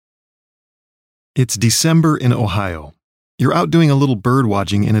It's December in Ohio. You're out doing a little bird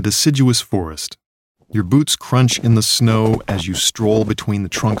watching in a deciduous forest. Your boots crunch in the snow as you stroll between the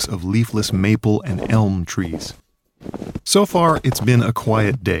trunks of leafless maple and elm trees. So far, it's been a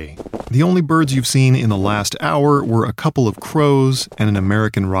quiet day. The only birds you've seen in the last hour were a couple of crows and an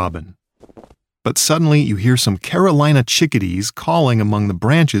American robin. But suddenly you hear some Carolina chickadees calling among the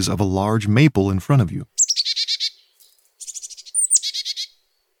branches of a large maple in front of you.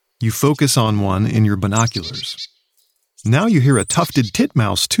 You focus on one in your binoculars. Now you hear a tufted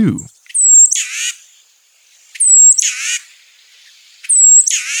titmouse too.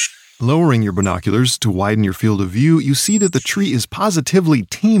 Lowering your binoculars to widen your field of view, you see that the tree is positively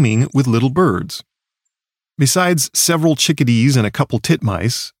teeming with little birds. Besides several chickadees and a couple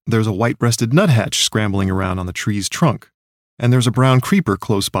titmice, there's a white-breasted nuthatch scrambling around on the tree's trunk, and there's a brown creeper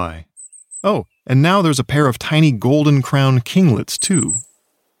close by. Oh, and now there's a pair of tiny golden-crowned kinglets too.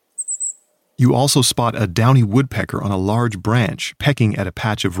 You also spot a downy woodpecker on a large branch pecking at a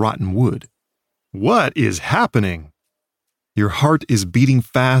patch of rotten wood. What is happening? Your heart is beating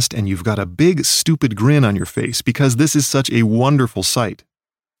fast and you've got a big, stupid grin on your face because this is such a wonderful sight.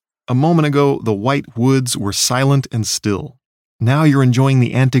 A moment ago, the white woods were silent and still. Now you're enjoying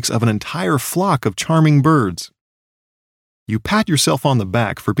the antics of an entire flock of charming birds. You pat yourself on the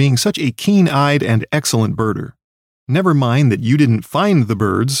back for being such a keen-eyed and excellent birder. Never mind that you didn't find the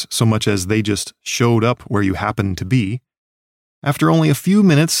birds so much as they just showed up where you happened to be. After only a few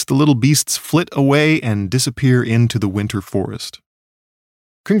minutes, the little beasts flit away and disappear into the winter forest.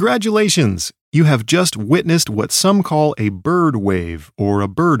 Congratulations! You have just witnessed what some call a bird wave or a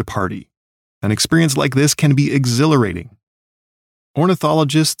bird party. An experience like this can be exhilarating.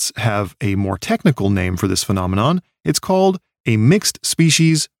 Ornithologists have a more technical name for this phenomenon. It's called a mixed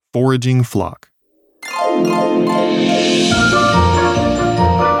species foraging flock.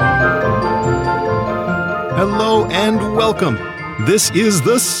 Hello and welcome. This is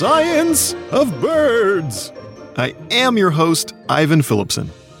the Science of Birds. I am your host, Ivan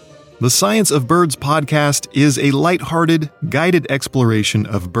Phillipson. The Science of Birds podcast is a lighthearted, guided exploration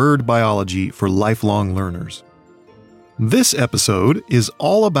of bird biology for lifelong learners. This episode is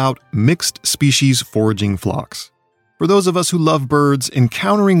all about mixed species foraging flocks. For those of us who love birds,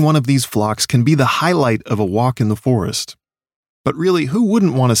 encountering one of these flocks can be the highlight of a walk in the forest. But really, who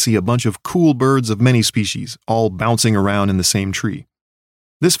wouldn't want to see a bunch of cool birds of many species, all bouncing around in the same tree?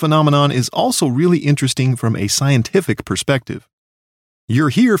 This phenomenon is also really interesting from a scientific perspective. You're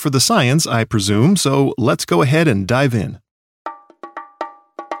here for the science, I presume, so let's go ahead and dive in.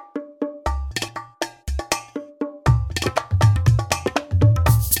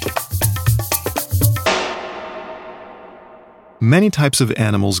 Many types of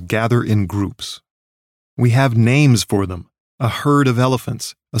animals gather in groups. We have names for them: a herd of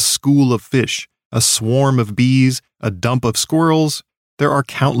elephants, a school of fish, a swarm of bees, a dump of squirrels. There are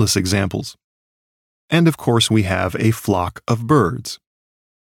countless examples. And of course, we have a flock of birds.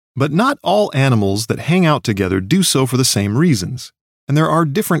 But not all animals that hang out together do so for the same reasons. And there are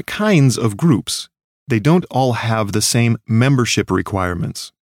different kinds of groups. They don't all have the same membership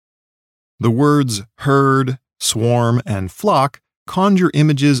requirements. The words herd, swarm, and flock conjure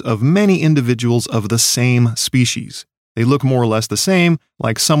images of many individuals of the same species. They look more or less the same,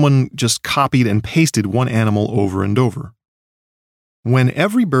 like someone just copied and pasted one animal over and over. When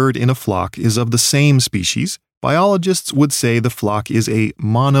every bird in a flock is of the same species, biologists would say the flock is a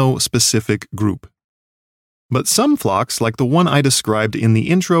monospecific group. But some flocks, like the one I described in the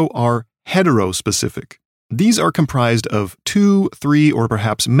intro, are heterospecific. These are comprised of 2, 3, or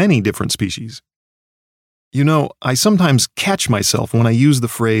perhaps many different species. You know, I sometimes catch myself when I use the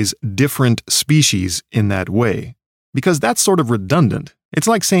phrase different species in that way, because that's sort of redundant. It's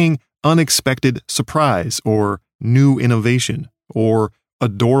like saying unexpected surprise, or new innovation, or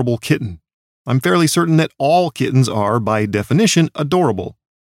adorable kitten. I'm fairly certain that all kittens are, by definition, adorable.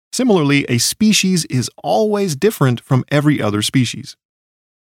 Similarly, a species is always different from every other species.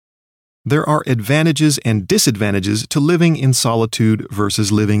 There are advantages and disadvantages to living in solitude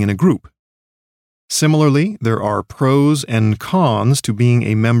versus living in a group. Similarly, there are pros and cons to being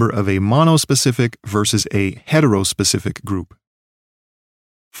a member of a monospecific versus a heterospecific group.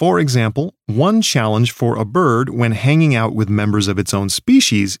 For example, one challenge for a bird when hanging out with members of its own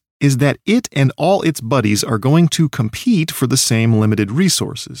species is that it and all its buddies are going to compete for the same limited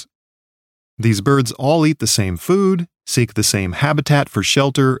resources. These birds all eat the same food, seek the same habitat for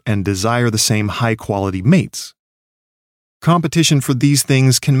shelter, and desire the same high-quality mates. Competition for these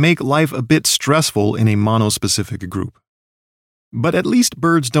things can make life a bit stressful in a monospecific group. But at least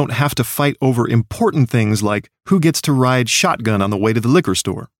birds don't have to fight over important things like who gets to ride shotgun on the way to the liquor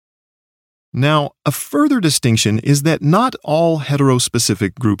store. Now, a further distinction is that not all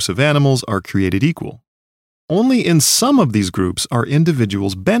heterospecific groups of animals are created equal. Only in some of these groups are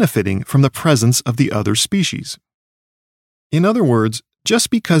individuals benefiting from the presence of the other species. In other words, just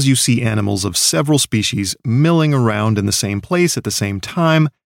because you see animals of several species milling around in the same place at the same time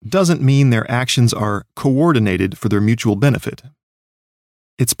doesn't mean their actions are coordinated for their mutual benefit.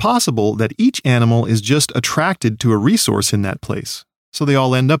 It's possible that each animal is just attracted to a resource in that place, so they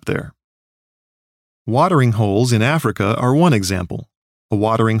all end up there. Watering holes in Africa are one example. A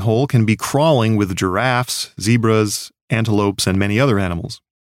watering hole can be crawling with giraffes, zebras, antelopes, and many other animals.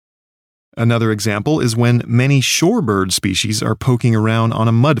 Another example is when many shorebird species are poking around on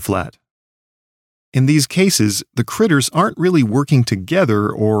a mudflat. In these cases, the critters aren't really working together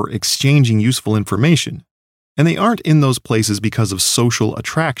or exchanging useful information, and they aren't in those places because of social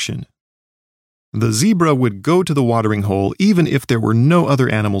attraction. The zebra would go to the watering hole even if there were no other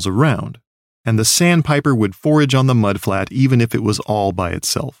animals around, and the sandpiper would forage on the mudflat even if it was all by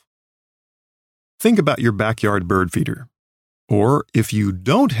itself. Think about your backyard bird feeder. Or if you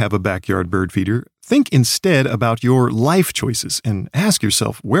don't have a backyard bird feeder, think instead about your life choices and ask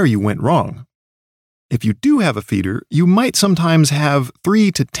yourself where you went wrong. If you do have a feeder, you might sometimes have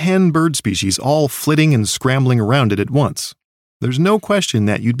 3 to 10 bird species all flitting and scrambling around it at once. There's no question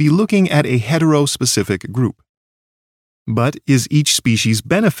that you'd be looking at a heterospecific group. But is each species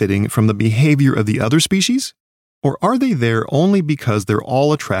benefiting from the behavior of the other species? Or are they there only because they're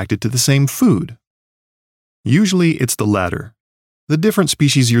all attracted to the same food? Usually it's the latter. The different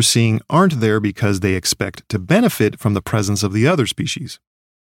species you're seeing aren't there because they expect to benefit from the presence of the other species.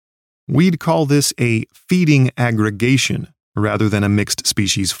 We'd call this a feeding aggregation rather than a mixed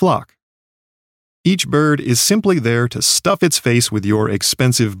species flock. Each bird is simply there to stuff its face with your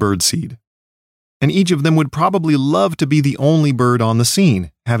expensive birdseed. And each of them would probably love to be the only bird on the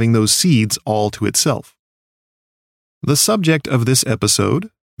scene, having those seeds all to itself. The subject of this episode,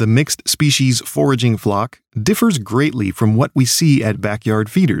 the mixed species foraging flock, differs greatly from what we see at backyard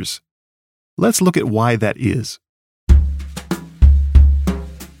feeders. Let's look at why that is.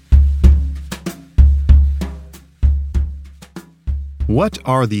 What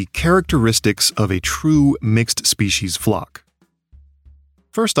are the characteristics of a true mixed species flock?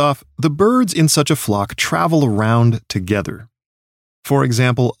 First off, the birds in such a flock travel around together. For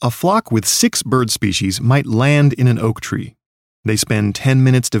example, a flock with 6 bird species might land in an oak tree. They spend 10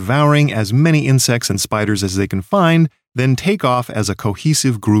 minutes devouring as many insects and spiders as they can find, then take off as a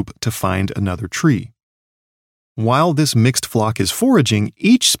cohesive group to find another tree. While this mixed flock is foraging,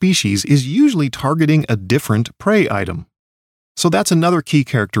 each species is usually targeting a different prey item. So that's another key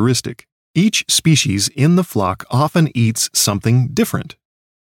characteristic. Each species in the flock often eats something different.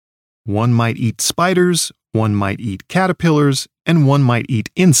 One might eat spiders, one might eat caterpillars, and one might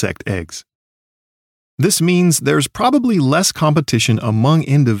eat insect eggs. This means there's probably less competition among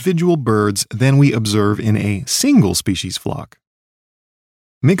individual birds than we observe in a single species flock.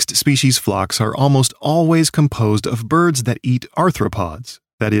 Mixed species flocks are almost always composed of birds that eat arthropods,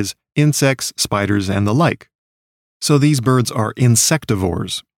 that is, insects, spiders, and the like. So these birds are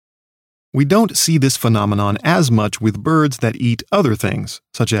insectivores. We don't see this phenomenon as much with birds that eat other things,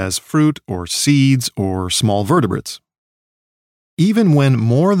 such as fruit or seeds or small vertebrates. Even when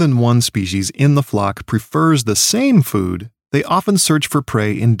more than one species in the flock prefers the same food, they often search for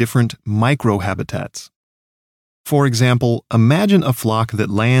prey in different microhabitats. For example, imagine a flock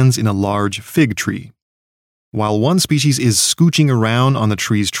that lands in a large fig tree. While one species is scooching around on the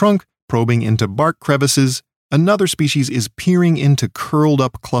tree's trunk, probing into bark crevices, another species is peering into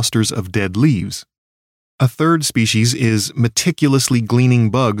curled-up clusters of dead leaves. A third species is meticulously gleaning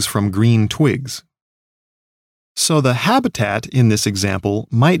bugs from green twigs. So the habitat in this example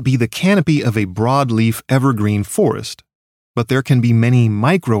might be the canopy of a broadleaf evergreen forest, but there can be many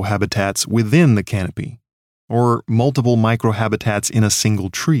microhabitats within the canopy, or multiple microhabitats in a single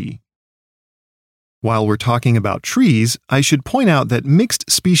tree. While we're talking about trees, I should point out that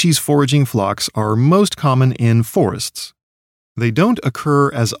mixed species foraging flocks are most common in forests. They don't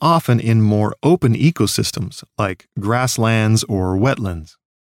occur as often in more open ecosystems like grasslands or wetlands.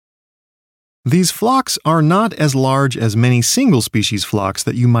 These flocks are not as large as many single-species flocks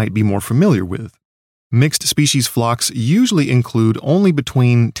that you might be more familiar with. Mixed species flocks usually include only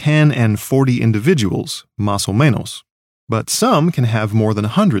between 10 and 40 individuals, más o menos, but some can have more than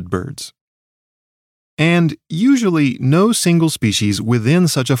 100 birds. And usually no single species within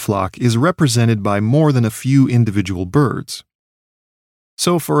such a flock is represented by more than a few individual birds.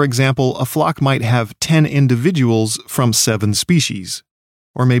 So, for example, a flock might have 10 individuals from 7 species,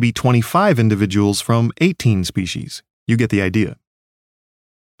 or maybe 25 individuals from 18 species. You get the idea.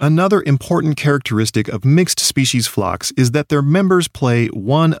 Another important characteristic of mixed species flocks is that their members play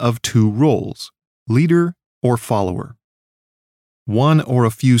one of two roles: leader or follower. One or a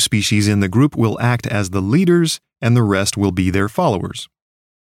few species in the group will act as the leaders, and the rest will be their followers.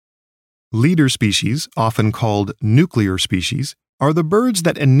 Leader species, often called nuclear species, are the birds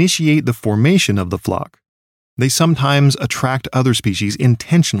that initiate the formation of the flock. They sometimes attract other species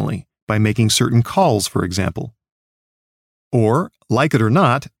intentionally by making certain calls, for example. Or, like it or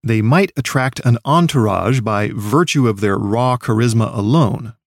not, they might attract an entourage by virtue of their raw charisma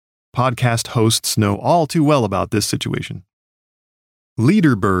alone. Podcast hosts know all too well about this situation.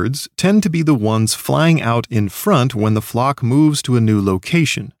 Leader birds tend to be the ones flying out in front when the flock moves to a new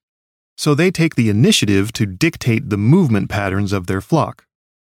location, so they take the initiative to dictate the movement patterns of their flock.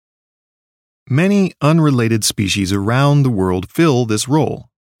 Many unrelated species around the world fill this role,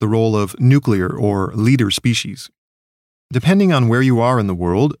 the role of nuclear or leader species. Depending on where you are in the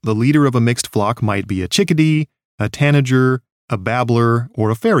world, the leader of a mixed flock might be a chickadee, a tanager, a babbler, or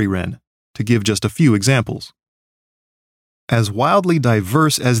a fairy wren, to give just a few examples. As wildly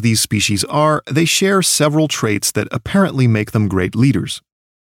diverse as these species are, they share several traits that apparently make them great leaders.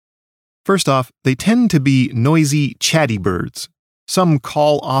 First off, they tend to be noisy, chatty birds. Some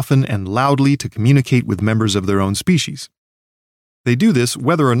call often and loudly to communicate with members of their own species. They do this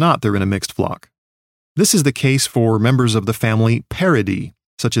whether or not they're in a mixed flock. This is the case for members of the family Paridae,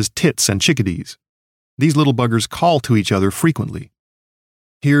 such as tits and chickadees. These little buggers call to each other frequently.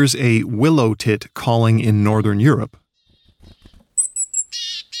 Here's a willow tit calling in northern Europe.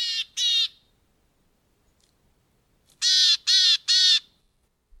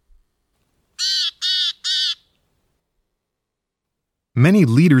 Many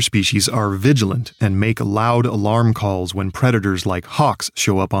leader species are vigilant and make loud alarm calls when predators like hawks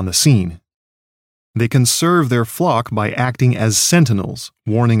show up on the scene. They can serve their flock by acting as sentinels,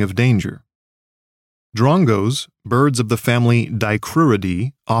 warning of danger. Drongos, birds of the family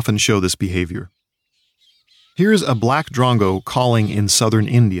Dicruuridae, often show this behavior. Here's a black drongo calling in southern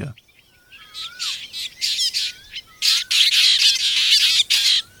India.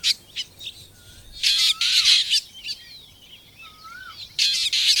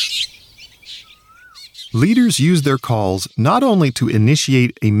 Leaders use their calls not only to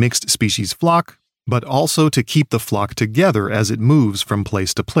initiate a mixed species flock, but also to keep the flock together as it moves from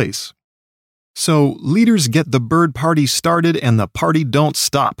place to place. So, leaders get the bird party started and the party don't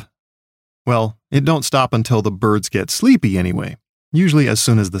stop. Well, it don't stop until the birds get sleepy anyway, usually as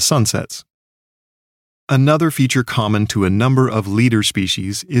soon as the sun sets. Another feature common to a number of leader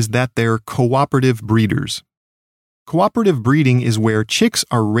species is that they're cooperative breeders. Cooperative breeding is where chicks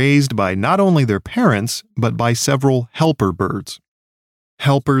are raised by not only their parents, but by several helper birds.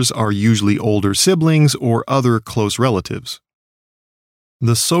 Helpers are usually older siblings or other close relatives.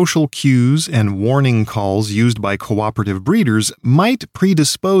 The social cues and warning calls used by cooperative breeders might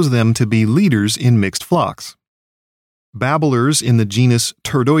predispose them to be leaders in mixed flocks. Babblers in the genus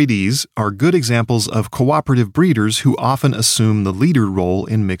Turdoides are good examples of cooperative breeders who often assume the leader role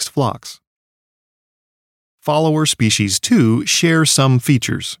in mixed flocks. Follower species, too, share some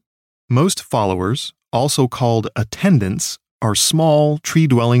features. Most followers, also called attendants, are small,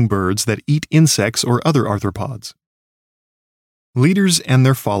 tree-dwelling birds that eat insects or other arthropods. Leaders and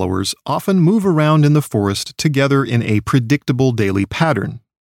their followers often move around in the forest together in a predictable daily pattern.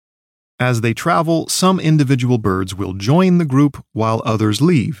 As they travel, some individual birds will join the group while others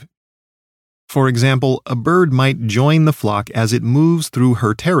leave. For example, a bird might join the flock as it moves through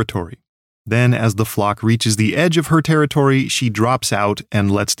her territory. Then, as the flock reaches the edge of her territory, she drops out and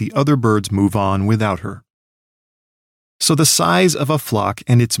lets the other birds move on without her. So the size of a flock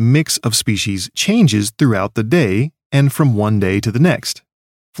and its mix of species changes throughout the day and from one day to the next.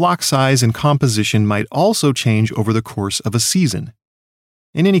 Flock size and composition might also change over the course of a season.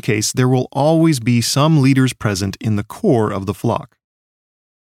 In any case, there will always be some leaders present in the core of the flock.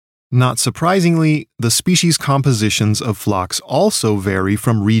 Not surprisingly, the species compositions of flocks also vary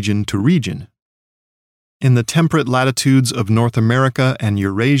from region to region. In the temperate latitudes of North America and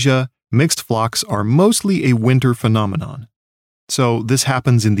Eurasia, mixed flocks are mostly a winter phenomenon. So this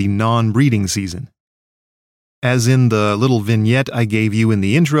happens in the non-breeding season. As in the little vignette I gave you in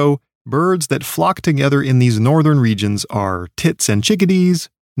the intro, birds that flock together in these northern regions are tits and chickadees,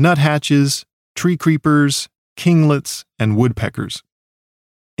 nuthatches, tree creepers, kinglets, and woodpeckers.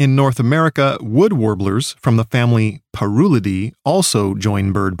 In North America, wood warblers from the family Parulidae also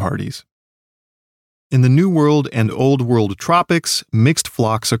join bird parties. In the New World and Old World tropics, mixed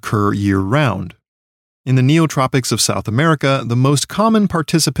flocks occur year-round. In the neotropics of South America, the most common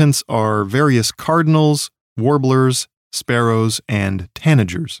participants are various cardinals, warblers, sparrows, and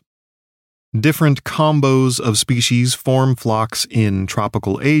tanagers. Different combos of species form flocks in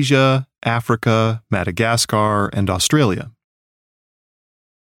tropical Asia, Africa, Madagascar, and Australia.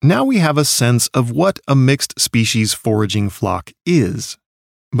 Now we have a sense of what a mixed species foraging flock is.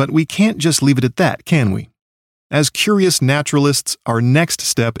 But we can't just leave it at that, can we? As curious naturalists, our next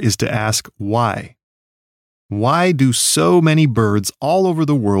step is to ask why. Why do so many birds all over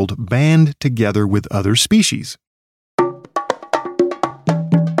the world band together with other species?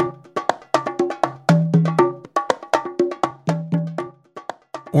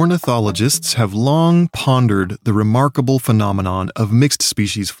 Ornithologists have long pondered the remarkable phenomenon of mixed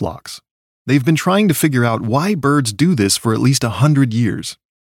species flocks. They've been trying to figure out why birds do this for at least 100 years.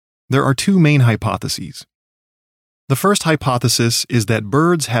 There are two main hypotheses. The first hypothesis is that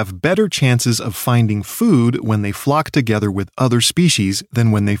birds have better chances of finding food when they flock together with other species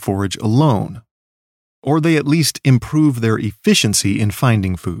than when they forage alone. Or they at least improve their efficiency in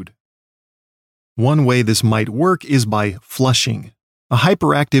finding food. One way this might work is by flushing. A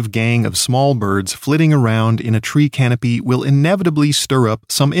hyperactive gang of small birds flitting around in a tree canopy will inevitably stir up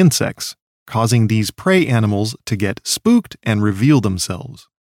some insects, causing these prey animals to get spooked and reveal themselves.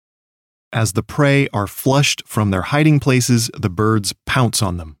 As the prey are flushed from their hiding places, the birds pounce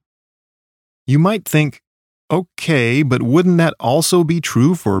on them. You might think, okay, but wouldn't that also be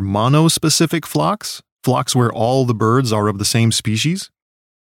true for monospecific flocks? Flocks where all the birds are of the same species?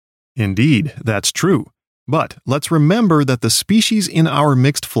 Indeed, that's true. But let's remember that the species in our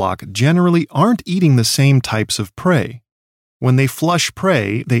mixed flock generally aren't eating the same types of prey. When they flush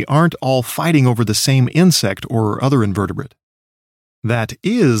prey, they aren't all fighting over the same insect or other invertebrate. That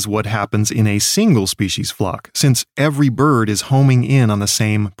is what happens in a single species flock, since every bird is homing in on the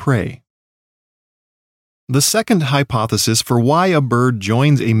same prey. The second hypothesis for why a bird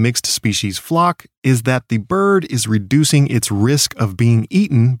joins a mixed species flock is that the bird is reducing its risk of being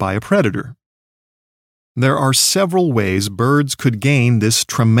eaten by a predator. There are several ways birds could gain this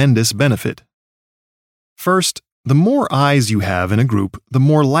tremendous benefit. First, the more eyes you have in a group, the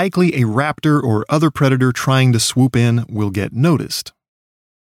more likely a raptor or other predator trying to swoop in will get noticed.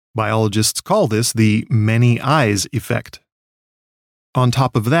 Biologists call this the many eyes effect. On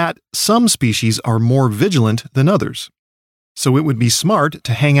top of that, some species are more vigilant than others. So it would be smart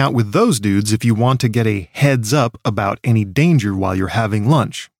to hang out with those dudes if you want to get a heads up about any danger while you're having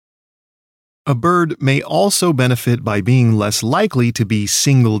lunch. A bird may also benefit by being less likely to be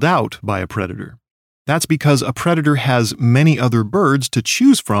singled out by a predator. That's because a predator has many other birds to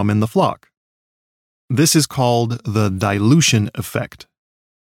choose from in the flock. This is called the dilution effect.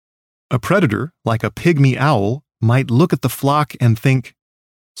 A predator, like a pygmy owl, might look at the flock and think,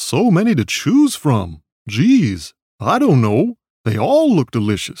 "So many to choose from. Geez, I don't know. They all look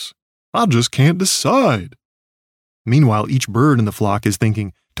delicious. I just can't decide." Meanwhile, each bird in the flock is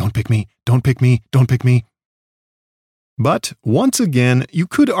thinking, "Don't pick me, don't pick me, don't pick me." But once again, you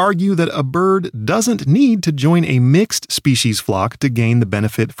could argue that a bird doesn't need to join a mixed species flock to gain the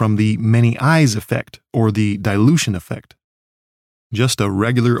benefit from the many eyes effect or the dilution effect. Just a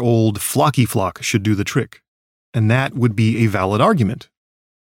regular old flocky flock should do the trick, and that would be a valid argument.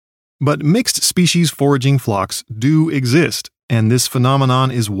 But mixed species foraging flocks do exist, and this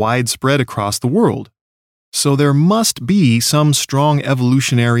phenomenon is widespread across the world. So there must be some strong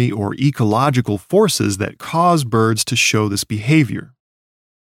evolutionary or ecological forces that cause birds to show this behavior.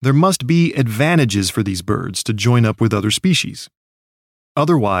 There must be advantages for these birds to join up with other species.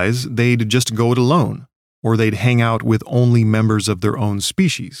 Otherwise, they'd just go it alone, or they'd hang out with only members of their own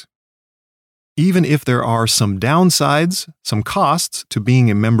species. Even if there are some downsides, some costs to being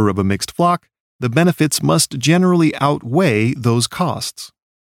a member of a mixed flock, the benefits must generally outweigh those costs.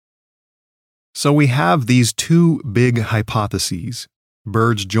 So we have these two big hypotheses.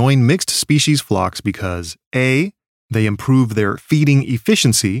 Birds join mixed species flocks because A, they improve their feeding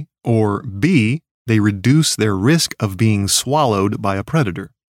efficiency, or B, they reduce their risk of being swallowed by a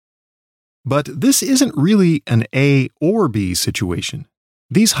predator. But this isn't really an A or B situation.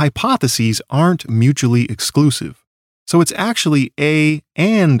 These hypotheses aren't mutually exclusive, so it's actually A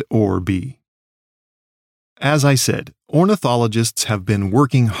and or B. As I said, ornithologists have been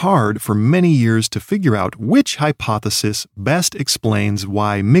working hard for many years to figure out which hypothesis best explains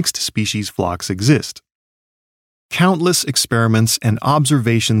why mixed species flocks exist. Countless experiments and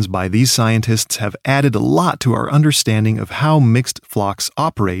observations by these scientists have added a lot to our understanding of how mixed flocks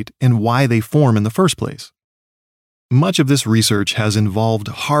operate and why they form in the first place. Much of this research has involved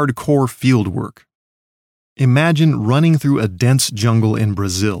hardcore field work. Imagine running through a dense jungle in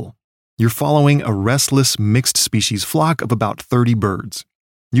Brazil. You're following a restless mixed species flock of about 30 birds.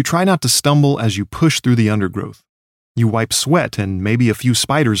 You try not to stumble as you push through the undergrowth. You wipe sweat and maybe a few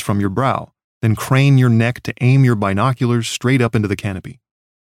spiders from your brow, then crane your neck to aim your binoculars straight up into the canopy.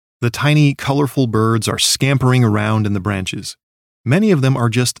 The tiny, colorful birds are scampering around in the branches. Many of them are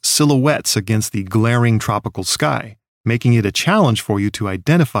just silhouettes against the glaring tropical sky, making it a challenge for you to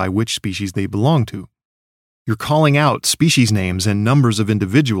identify which species they belong to. You're calling out species names and numbers of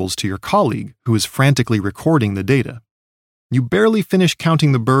individuals to your colleague who is frantically recording the data. You barely finish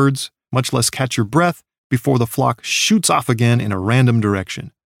counting the birds, much less catch your breath, before the flock shoots off again in a random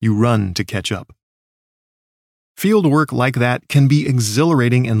direction. You run to catch up. Field work like that can be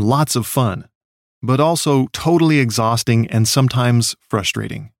exhilarating and lots of fun, but also totally exhausting and sometimes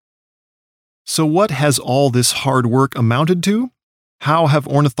frustrating. So what has all this hard work amounted to? How have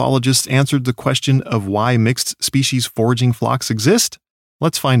ornithologists answered the question of why mixed species foraging flocks exist?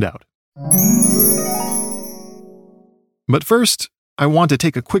 Let's find out. But first, I want to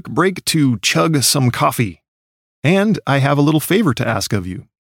take a quick break to chug some coffee. And I have a little favor to ask of you.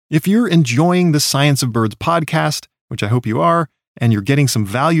 If you're enjoying the Science of Birds podcast, which I hope you are, and you're getting some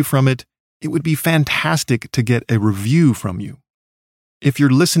value from it, it would be fantastic to get a review from you. If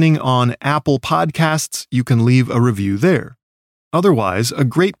you're listening on Apple Podcasts, you can leave a review there. Otherwise, a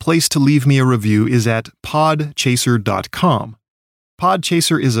great place to leave me a review is at podchaser.com.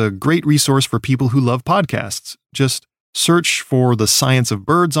 Podchaser is a great resource for people who love podcasts. Just search for the Science of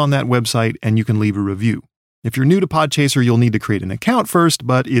Birds on that website and you can leave a review. If you're new to Podchaser, you'll need to create an account first,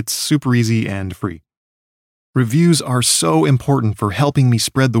 but it's super easy and free. Reviews are so important for helping me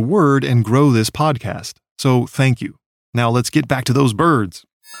spread the word and grow this podcast. So thank you. Now let's get back to those birds.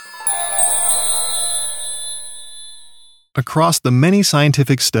 Across the many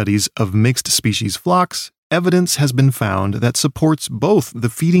scientific studies of mixed species flocks, evidence has been found that supports both the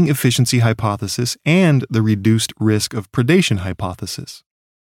feeding efficiency hypothesis and the reduced risk of predation hypothesis.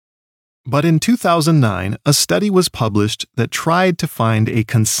 But in 2009, a study was published that tried to find a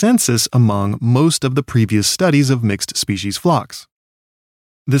consensus among most of the previous studies of mixed species flocks.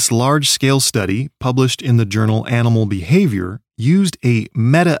 This large-scale study, published in the journal Animal Behavior, used a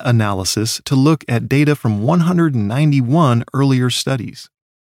meta-analysis to look at data from 191 earlier studies.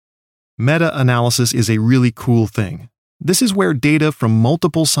 Meta-analysis is a really cool thing. This is where data from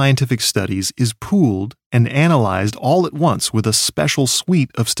multiple scientific studies is pooled and analyzed all at once with a special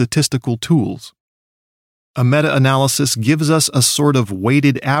suite of statistical tools. A meta-analysis gives us a sort of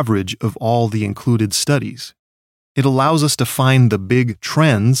weighted average of all the included studies. It allows us to find the big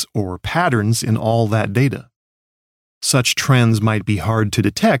trends or patterns in all that data. Such trends might be hard to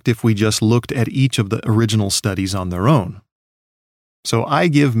detect if we just looked at each of the original studies on their own. So I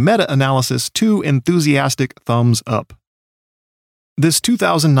give meta-analysis 2 enthusiastic thumbs up. This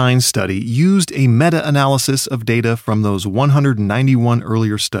 2009 study used a meta-analysis of data from those 191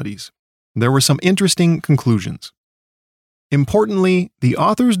 earlier studies. There were some interesting conclusions. Importantly, the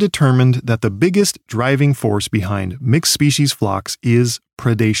authors determined that the biggest driving force behind mixed species flocks is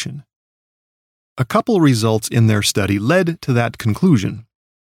predation. A couple results in their study led to that conclusion.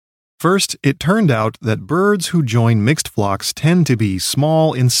 First, it turned out that birds who join mixed flocks tend to be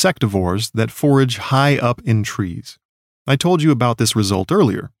small insectivores that forage high up in trees. I told you about this result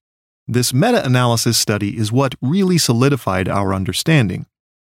earlier. This meta-analysis study is what really solidified our understanding.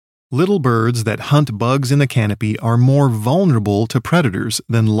 Little birds that hunt bugs in the canopy are more vulnerable to predators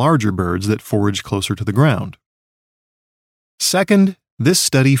than larger birds that forage closer to the ground. Second, this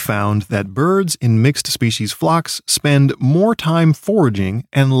study found that birds in mixed species flocks spend more time foraging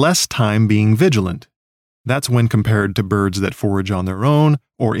and less time being vigilant. That's when compared to birds that forage on their own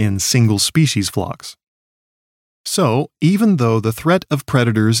or in single species flocks. So, even though the threat of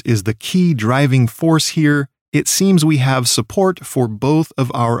predators is the key driving force here, it seems we have support for both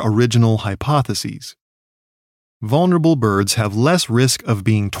of our original hypotheses. Vulnerable birds have less risk of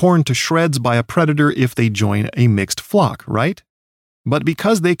being torn to shreds by a predator if they join a mixed flock, right? But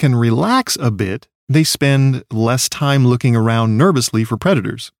because they can relax a bit, they spend less time looking around nervously for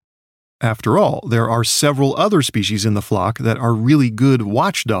predators. After all, there are several other species in the flock that are really good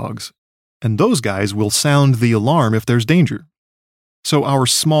watchdogs, and those guys will sound the alarm if there's danger. So our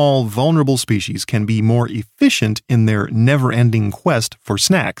small, vulnerable species can be more efficient in their never-ending quest for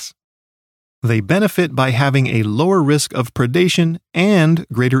snacks. They benefit by having a lower risk of predation and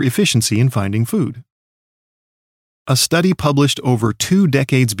greater efficiency in finding food. A study published over 2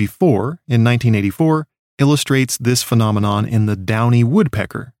 decades before, in 1984, illustrates this phenomenon in the downy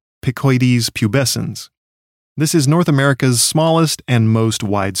woodpecker, Picoides pubescens. This is North America's smallest and most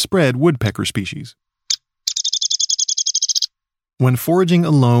widespread woodpecker species. When foraging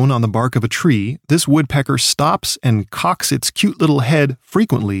alone on the bark of a tree, this woodpecker stops and cocks its cute little head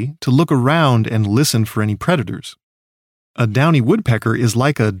frequently to look around and listen for any predators. A downy woodpecker is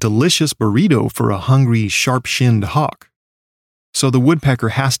like a delicious burrito for a hungry, sharp-shinned hawk. So the woodpecker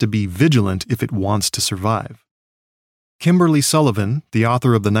has to be vigilant if it wants to survive. Kimberly Sullivan, the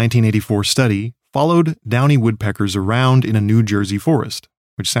author of the 1984 study, followed downy woodpeckers around in a New Jersey forest,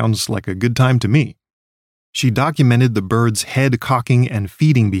 which sounds like a good time to me. She documented the birds' head cocking and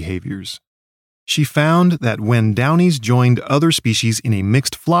feeding behaviors. She found that when downies joined other species in a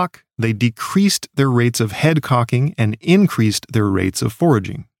mixed flock, they decreased their rates of head cocking and increased their rates of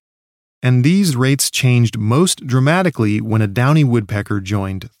foraging. And these rates changed most dramatically when a downy woodpecker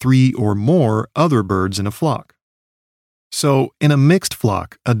joined 3 or more other birds in a flock. So, in a mixed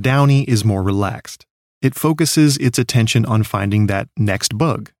flock, a downy is more relaxed. It focuses its attention on finding that next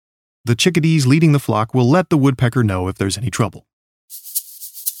bug. The chickadees leading the flock will let the woodpecker know if there's any trouble.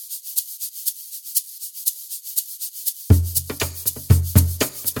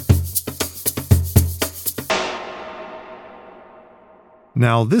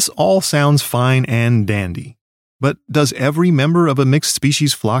 Now, this all sounds fine and dandy, but does every member of a mixed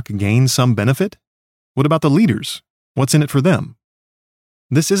species flock gain some benefit? What about the leaders? What's in it for them?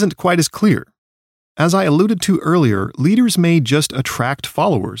 This isn't quite as clear. As I alluded to earlier, leaders may just attract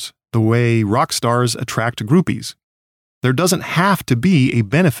followers, the way rock stars attract groupies. There doesn't have to be a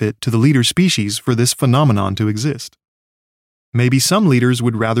benefit to the leader species for this phenomenon to exist. Maybe some leaders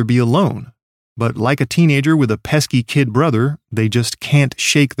would rather be alone, but like a teenager with a pesky kid brother, they just can't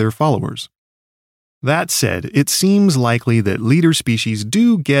shake their followers. That said, it seems likely that leader species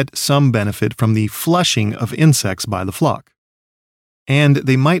do get some benefit from the flushing of insects by the flock. And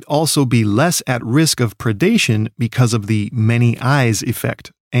they might also be less at risk of predation because of the many eyes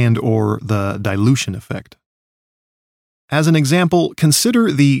effect and/or the dilution effect. As an example,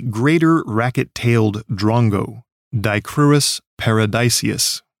 consider the greater racket-tailed drongo, Dicrurus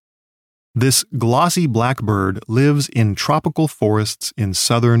paradiseus. This glossy black bird lives in tropical forests in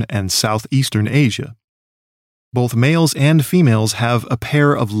southern and southeastern Asia. Both males and females have a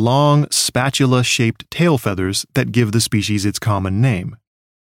pair of long, spatula-shaped tail feathers that give the species its common name.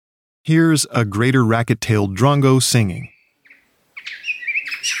 Here's a greater racket-tailed drongo singing.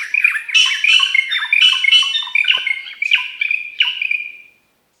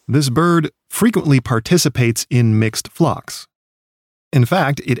 This bird frequently participates in mixed flocks. In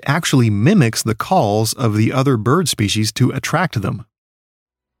fact, it actually mimics the calls of the other bird species to attract them.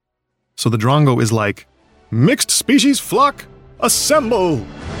 So the drongo is like, "Mixed species flock, assemble!"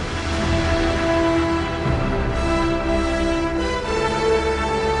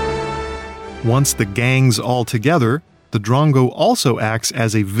 Once the gang's all together, the drongo also acts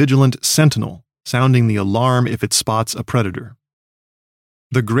as a vigilant sentinel, sounding the alarm if it spots a predator.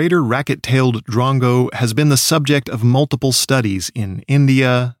 The greater racket-tailed drongo has been the subject of multiple studies in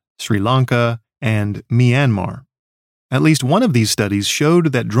India, Sri Lanka, and Myanmar. At least one of these studies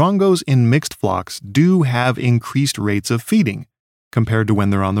showed that drongos in mixed flocks do have increased rates of feeding compared to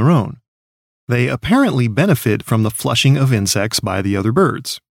when they're on their own. They apparently benefit from the flushing of insects by the other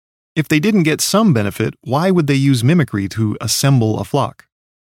birds. If they didn't get some benefit, why would they use mimicry to assemble a flock?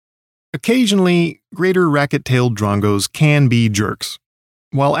 Occasionally, greater racket-tailed drongos can be jerks.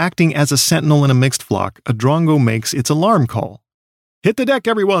 While acting as a sentinel in a mixed flock, a drongo makes its alarm call. "Hit the deck,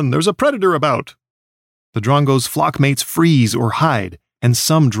 everyone! There's a predator about!" The drongo's flockmates freeze or hide, and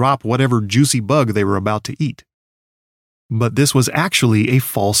some drop whatever juicy bug they were about to eat. But this was actually a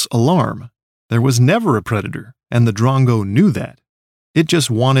false alarm. There was never a predator, and the drongo knew that. It just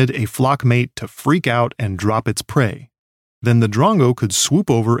wanted a flockmate to freak out and drop its prey. Then the drongo could swoop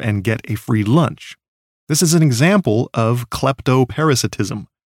over and get a free lunch. This is an example of kleptoparasitism,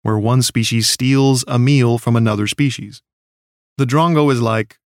 where one species steals a meal from another species. The drongo is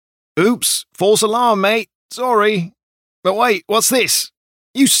like, "Oops, false alarm, mate. Sorry. But wait, what's this?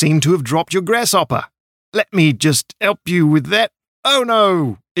 You seem to have dropped your grasshopper. Let me just help you with that. Oh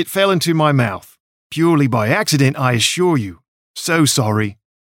no, it fell into my mouth. Purely by accident, I assure you. So sorry."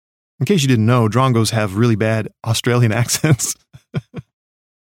 In case you didn't know, drongos have really bad Australian accents.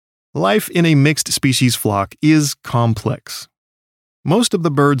 Life in a mixed species flock is complex. Most of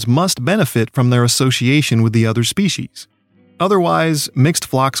the birds must benefit from their association with the other species. Otherwise, mixed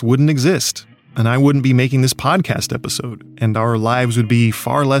flocks wouldn't exist, and I wouldn't be making this podcast episode, and our lives would be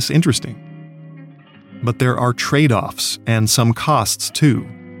far less interesting. But there are trade-offs and some costs too,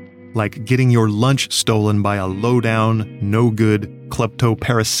 like getting your lunch stolen by a low-down, no-good,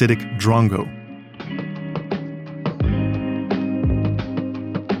 kleptoparasitic drongo.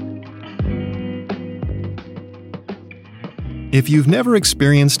 If you've never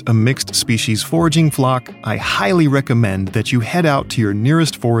experienced a mixed species foraging flock, I highly recommend that you head out to your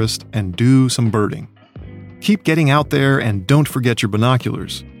nearest forest and do some birding. Keep getting out there and don't forget your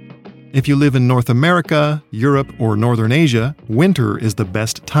binoculars. If you live in North America, Europe, or Northern Asia, winter is the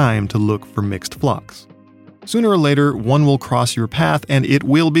best time to look for mixed flocks. Sooner or later, one will cross your path and it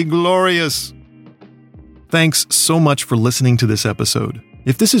will be glorious. Thanks so much for listening to this episode.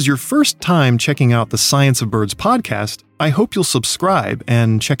 If this is your first time checking out the Science of Birds podcast, I hope you'll subscribe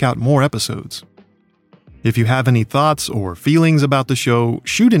and check out more episodes. If you have any thoughts or feelings about the show,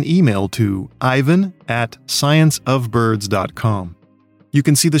 shoot an email to ivan@scienceofbirds.com. You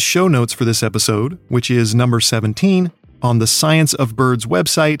can see the show notes for this episode, which is number 17, on the Science of Birds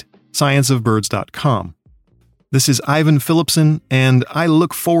website, scienceofbirds.com. This is Ivan Phillipson, and I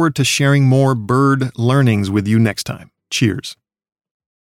look forward to sharing more bird learnings with you next time. Cheers.